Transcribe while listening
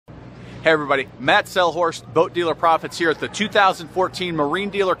Hey everybody, Matt Sellhorst, Boat Dealer Profits here at the 2014 Marine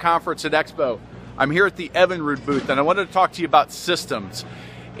Dealer Conference Expo. I'm here at the Evinrude booth and I wanted to talk to you about systems.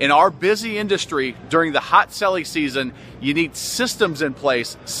 In our busy industry, during the hot selling season, you need systems in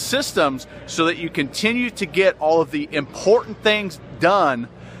place, systems so that you continue to get all of the important things done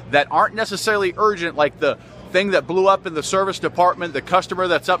that aren't necessarily urgent, like the thing that blew up in the service department, the customer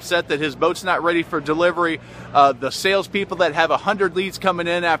that's upset that his boat's not ready for delivery, the salespeople that have 100 leads coming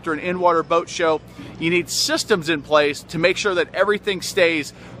in after an in-water boat show. You need systems in place to make sure that everything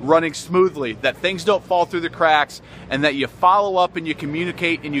stays running smoothly, that things don't fall through the cracks, and that you follow up and you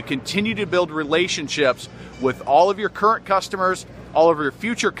communicate and you continue to build relationships with all of your current customers, all of your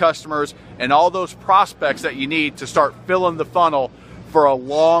future customers, and all those prospects that you need to start filling the funnel for a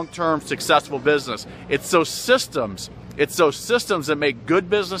long-term successful business. It's those systems that make good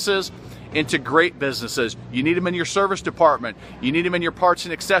businesses into great businesses. You need them in your service department. You need them in your parts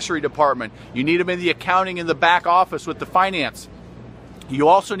and accessory department. You need them in the accounting in the back office with the finance. You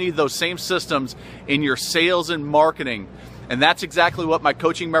also need those same systems in your sales and marketing. And that's exactly what my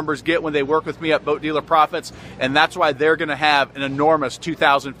coaching members get when they work with me at Boat Dealer Profits. And that's why they're gonna have an enormous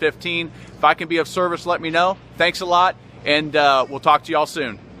 2015. If I can be of service, let me know. Thanks a lot. And we'll talk to you all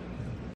soon.